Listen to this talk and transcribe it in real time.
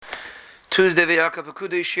Tuesday V'Yakov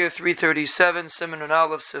Akudesh Shir 337 Siman and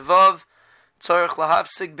Aleph Sivav Tzarech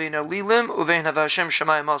Lahafsik Bein Alilim Uvein Hav Hashem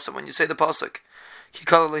Shemayim Asa. When you say the pasuk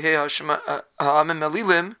Kikal Lehei Ha'amim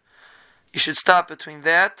Alilim, you should stop between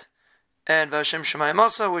that and Vashem Shemayim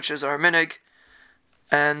Asa, which is our minig,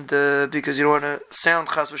 and because you don't want to sound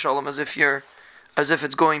Chas V'Shalom as if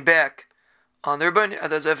it's going back on their Rebbeinu,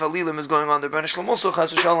 as if Alilim is going on their Rebbeinu Shalom also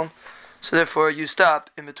Chas V'Shalom. So therefore you stop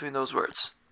in between those words.